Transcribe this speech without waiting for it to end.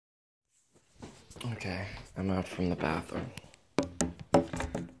Okay, I'm out from the bathroom.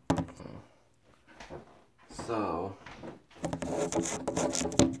 So,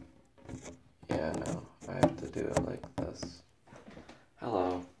 yeah, no, I have to do it like this.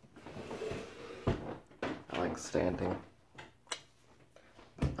 Hello. I like standing.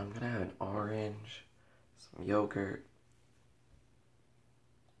 I'm gonna have an orange, some yogurt,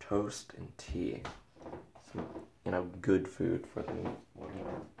 toast, and tea. Some, good food for the morning.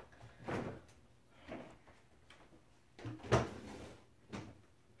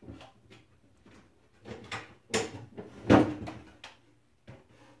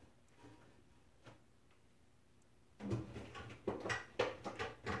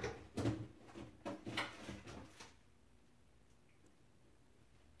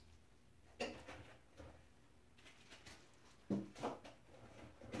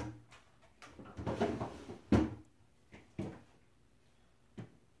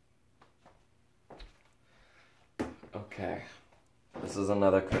 Okay, this is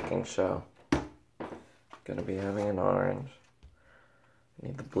another cooking show. Gonna be having an orange.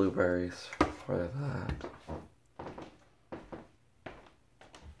 Need the blueberries for that.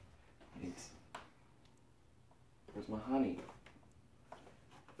 Where's my honey?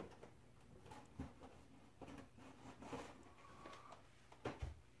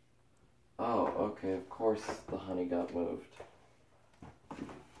 Oh, okay, of course the honey got moved.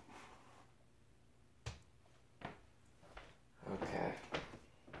 Okay.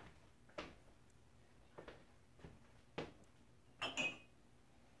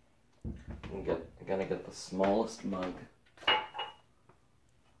 I'm gonna get the smallest mug. Gonna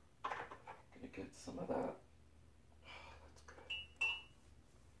get some of that. Oh, that's good.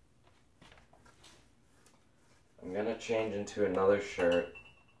 I'm gonna change into another shirt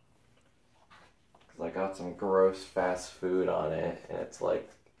because I got some gross fast food on it, and it's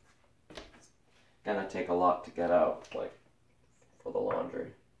gonna take a lot to get out, for the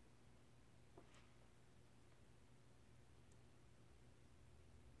laundry.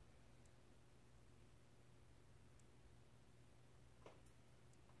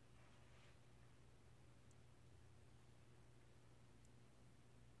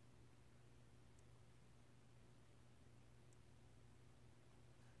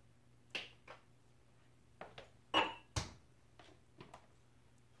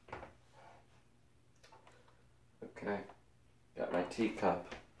 Okay, got my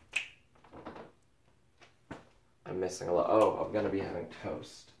teacup. I'm missing a lot. Oh, I'm gonna be having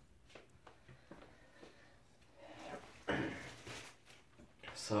toast.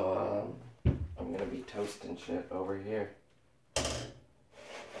 So, I'm gonna be toasting shit over here.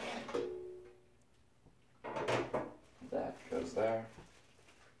 That goes there.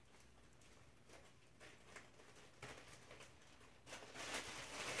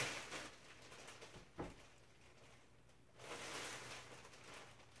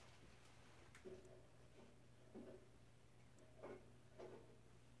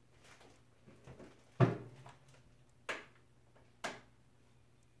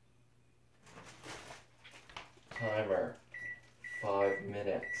 Timer, 5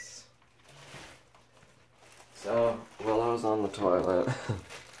 minutes. So, while I was on the toilet,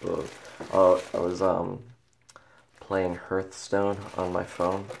 I was playing Hearthstone on my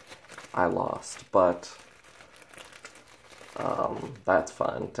phone. I lost, but that's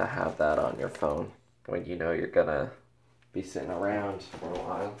fun to have that on your phone when you know you're gonna be sitting around for a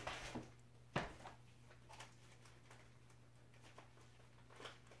while.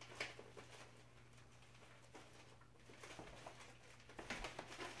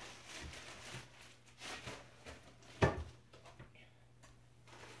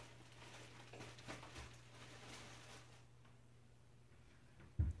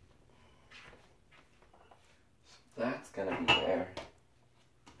 That's gonna be there.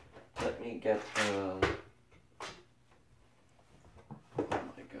 Let me get the... Oh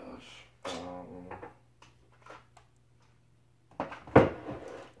my gosh.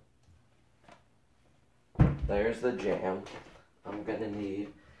 There's the jam. I'm gonna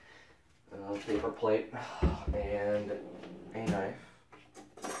need a paper plate and a knife.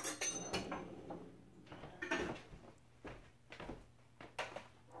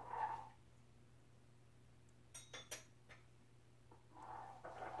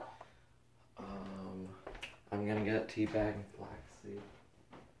 I'm gonna get tea bag and flaxseed.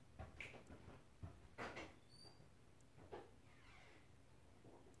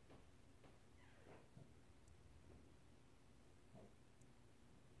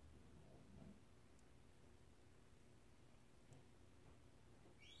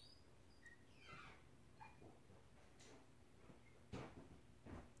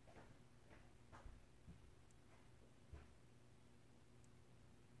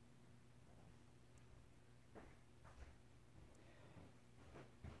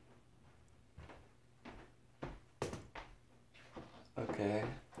 Okay.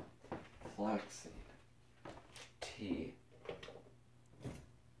 Flaxseed. Tea.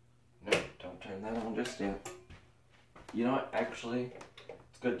 No, don't turn that on just yet. You know what? Actually,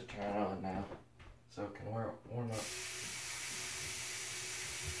 it's good to turn it on now. So it can warm up.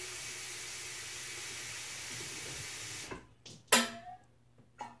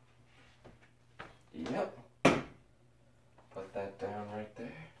 Yep. Put that down right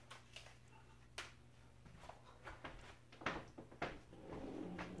there.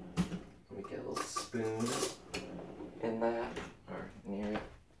 Let me get a little spoon in that, or near it.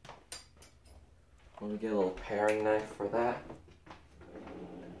 Let me get a little paring knife for that.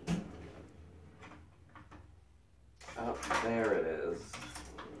 Oh, there it is.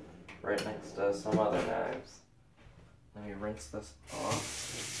 Right next to some other knives. Let me rinse this off.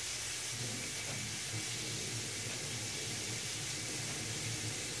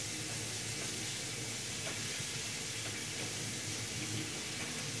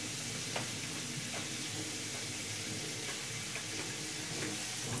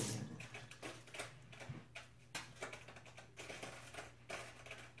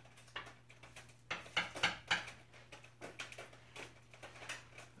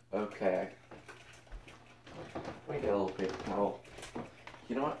 Okay. Let me get a little paper towel.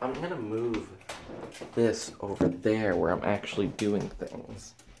 You know what? I'm gonna move this over there where I'm actually doing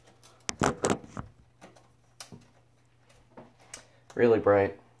things. Really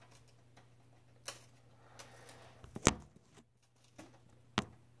bright.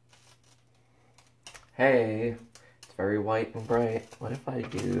 Hey, it's very white and bright. What if I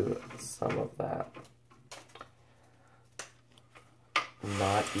do some of that?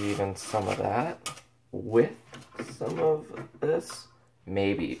 Not even some of that. With some of this?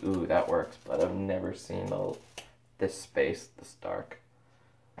 Maybe. Ooh, that works, but I've never seen this space this dark.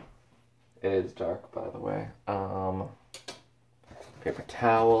 It is dark, by the way. Paper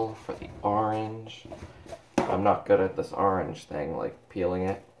towel for the orange. I'm not good at this orange thing, like peeling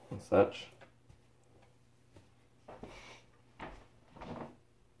it and such.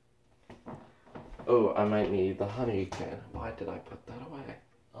 Oh, I might need the honey can. Why did I put that away?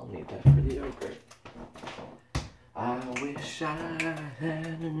 I'll need that for the yogurt. I wish I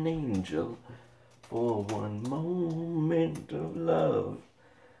had an angel for one moment of love.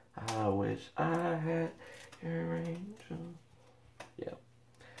 I wish I had your angel. Yeah.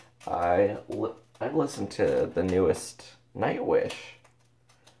 I've listened to the newest Nightwish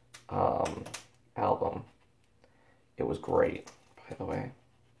album. It was great, by the way.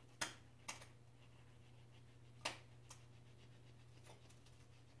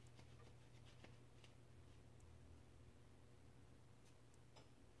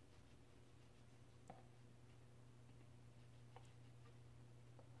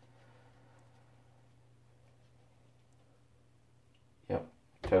 Yep,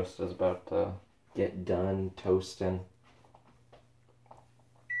 toast is about to get done toasting.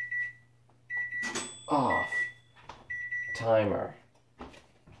 Off. Timer.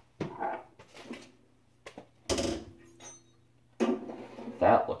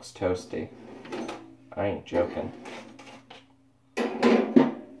 That looks toasty. I ain't joking.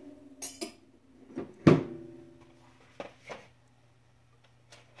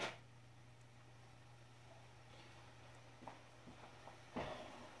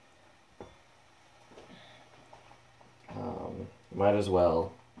 Might as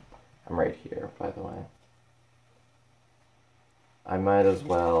well. I'm right here, by the way. I might as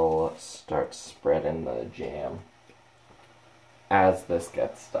well start spreading the jam as this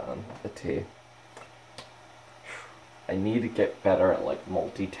gets done, the tea. I need to get better at like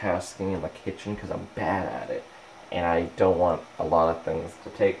multitasking in the kitchen because I'm bad at it. And I don't want a lot of things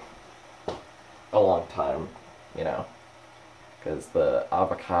to take a long time, you know. Because the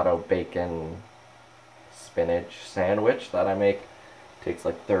avocado bacon spinach sandwich that I make takes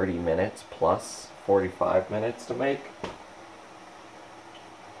like 30 minutes plus 45 minutes to make.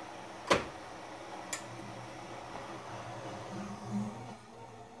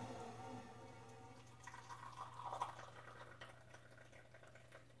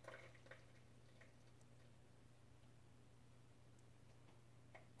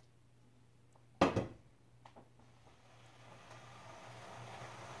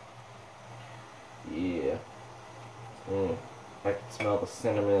 Yeah. I can smell the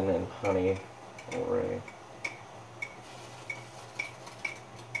cinnamon and honey already.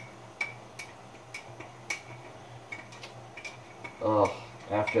 Oh,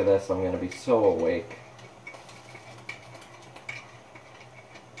 after this I'm gonna be so awake.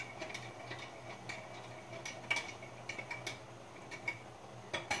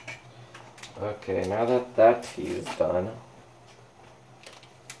 Okay, now that that tea is done,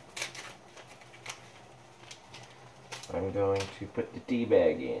 I'm going to put the tea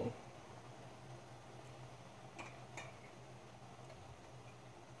bag in.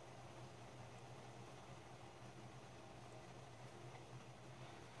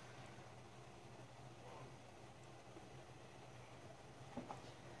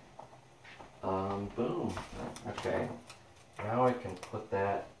 Boom. Okay. Now I can put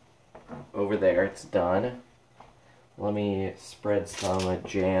that over there. It's done. Let me spread some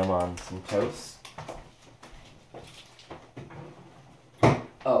jam on some toast.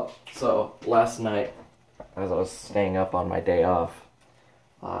 Oh, so last night, as I was staying up on my day off,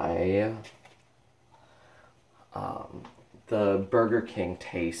 the Burger King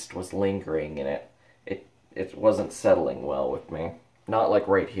taste was lingering in it. It wasn't settling well with me. Not like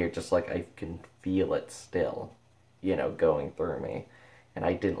right here, just like I can feel it still, you know, going through me. And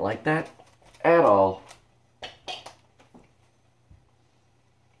I didn't like that at all.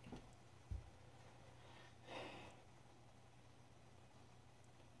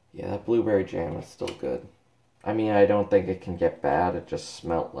 Yeah, that blueberry jam is still good. I mean, I don't think it can get bad. It just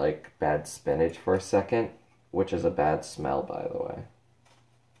smelled like bad spinach for a second, which is a bad smell, by the way.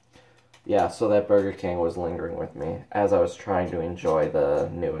 Yeah, so that Burger King was lingering with me as I was trying to enjoy the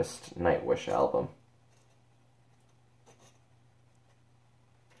newest Nightwish album.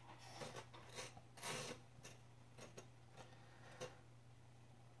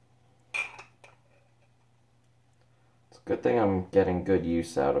 It's a good thing I'm getting good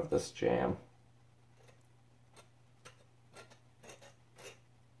use out of this jam.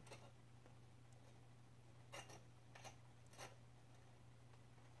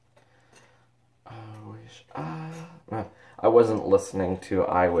 I wasn't listening to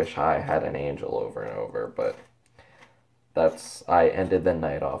I Wish I Had an Angel over and over, but I ended the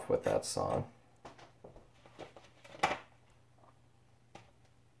night off with that song.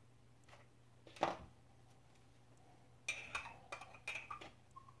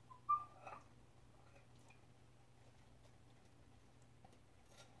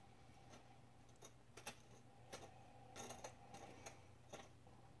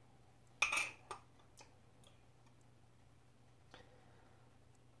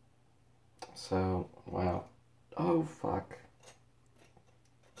 So, wow. Oh, fuck.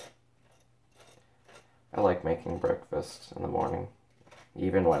 I like making breakfast in the morning,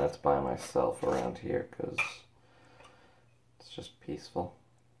 even when it's by myself around here, because it's just peaceful.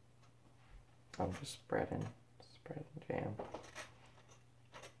 I'm just spreading jam.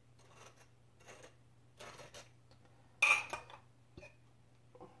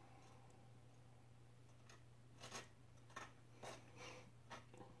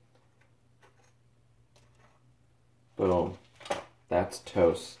 Boom. That's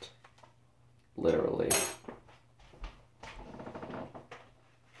toast. Literally.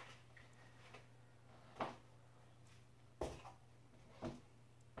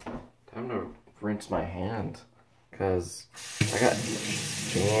 Time to rinse my hand, because I got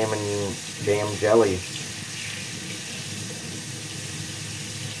jam and jam jelly.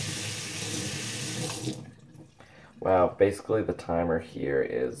 Wow, basically the timer here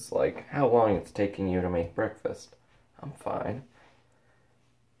is like how long it's taking you to make breakfast. I'm fine.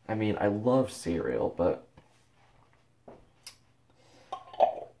 I mean, I love cereal, but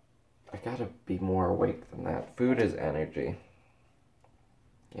I gotta be more awake than that. Food is energy.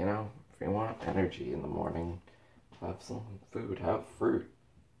 You know, if you want energy in the morning, have some food, have fruit.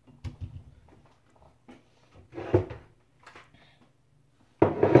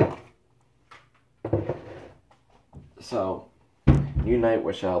 So, new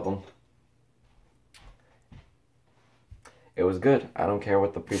Nightwish album. It was good. I don't care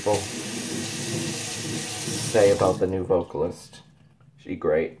what the people say about the new vocalist. She's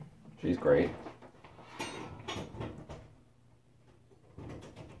great. She's great.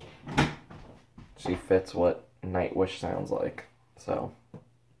 She fits what Nightwish sounds like. So,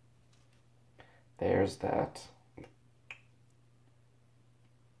 there's that.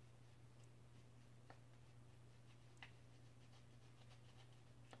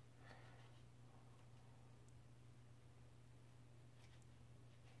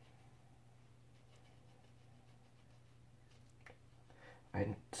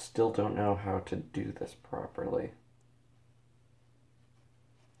 I still don't know how to do this properly.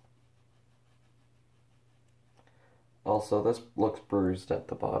 Also, this looks bruised at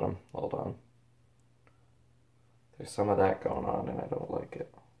the bottom. Hold on. There's some of that going on and I don't like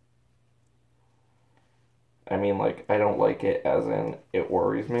it. I mean, like, I don't like it as in it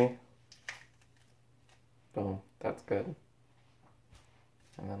worries me. Boom, that's good.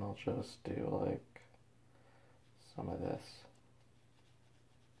 And then I'll just do, like, some of this.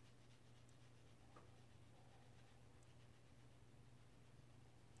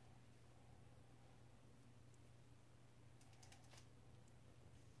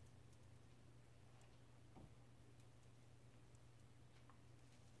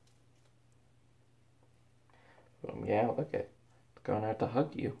 Boom, yeah, look at it's going out to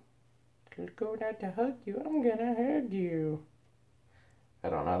hug you. It's going out to hug you. I'm gonna hug you. I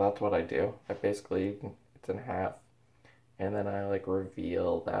don't know, that's what I do. I basically, it's in half. And then I like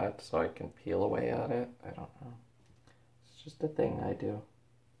reveal that so I can peel away at it. I don't know. It's just a thing I do.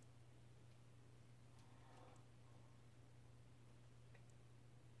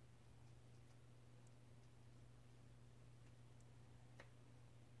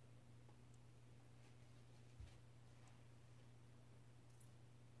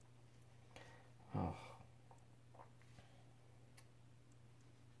 Oh.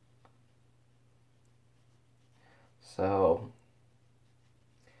 So,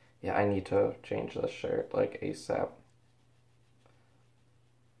 yeah, I need to change this shirt like ASAP.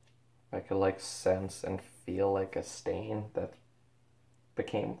 I could like sense and feel like a stain that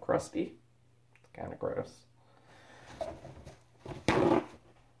became crusty. It's kind of gross.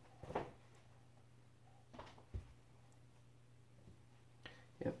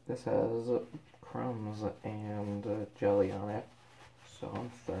 Yep, this has crumbs and jelly on it, so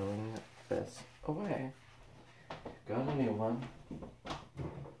I'm throwing this away. Got a new one.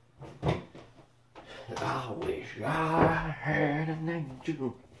 I wish I had an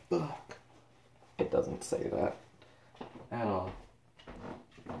angel book. It doesn't say that at all.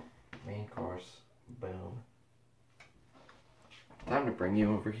 Main course. Boom. Time to bring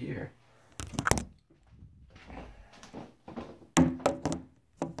you over here.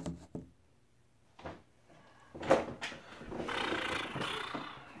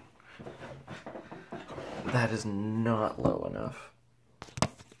 That is not low enough.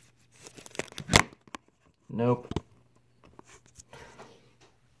 Nope.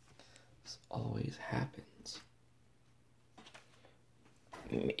 This always happens.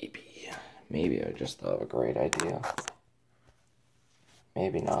 Maybe I just thought of a great idea.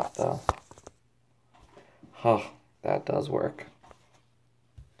 Maybe not, though. Huh, that does work.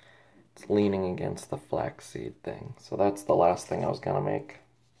 It's leaning against the flaxseed thing. So that's the last thing I was gonna make.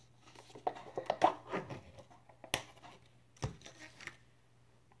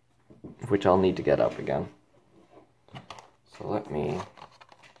 Which I'll need to get up again. So let me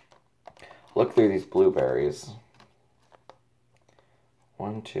look through these blueberries.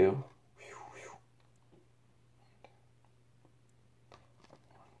 1, 2.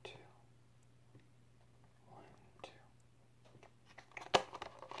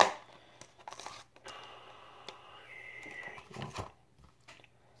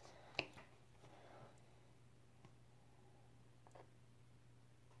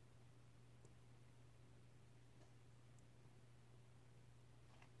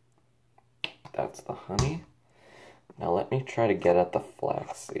 That's the honey. Now let me try to get at the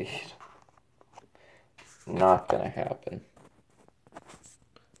flaxseed. Not gonna happen.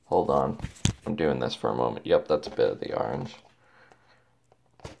 Hold on. I'm doing this for a moment. Yep, that's a bit of the orange.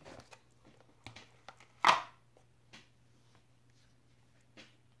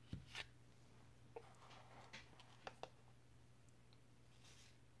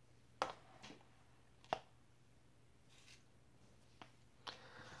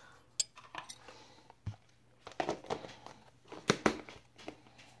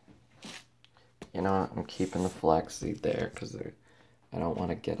 You know what? I'm keeping the flaxseed there because I don't want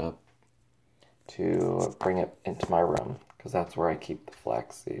to get up to bring it into my room because that's where I keep the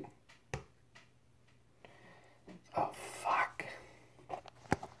flaxseed. Oh, fuck.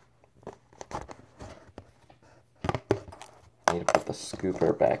 I need to put the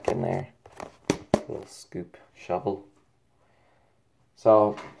scooper back in there. Little scoop shovel.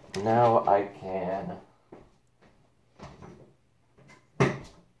 So now I can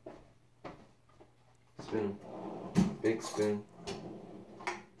spoon, big spoon.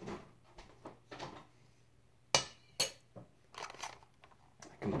 I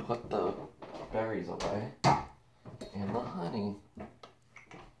can put the berries away and the honey.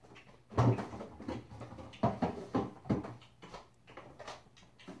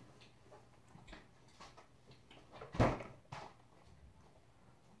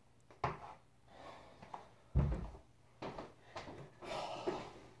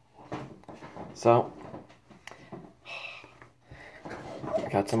 So, I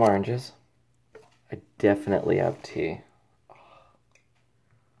got some oranges. I definitely have tea.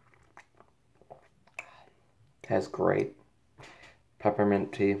 Has great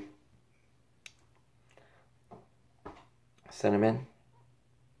peppermint tea, cinnamon,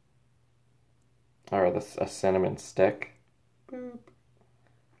 or a cinnamon stick. Boop.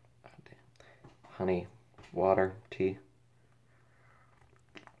 Oh, honey, water, tea.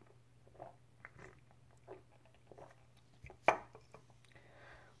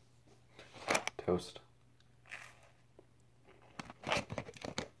 Toast.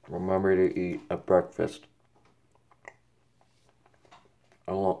 Remember to eat at breakfast.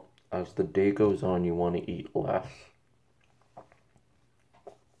 As the day goes on, you want to eat less.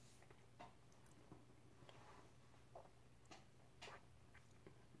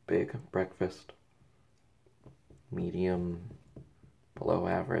 Big breakfast, medium, below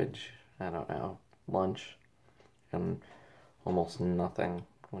average, I don't know, lunch, and almost nothing,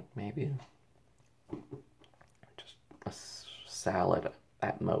 like maybe just a salad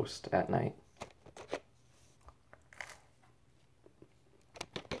at most at night.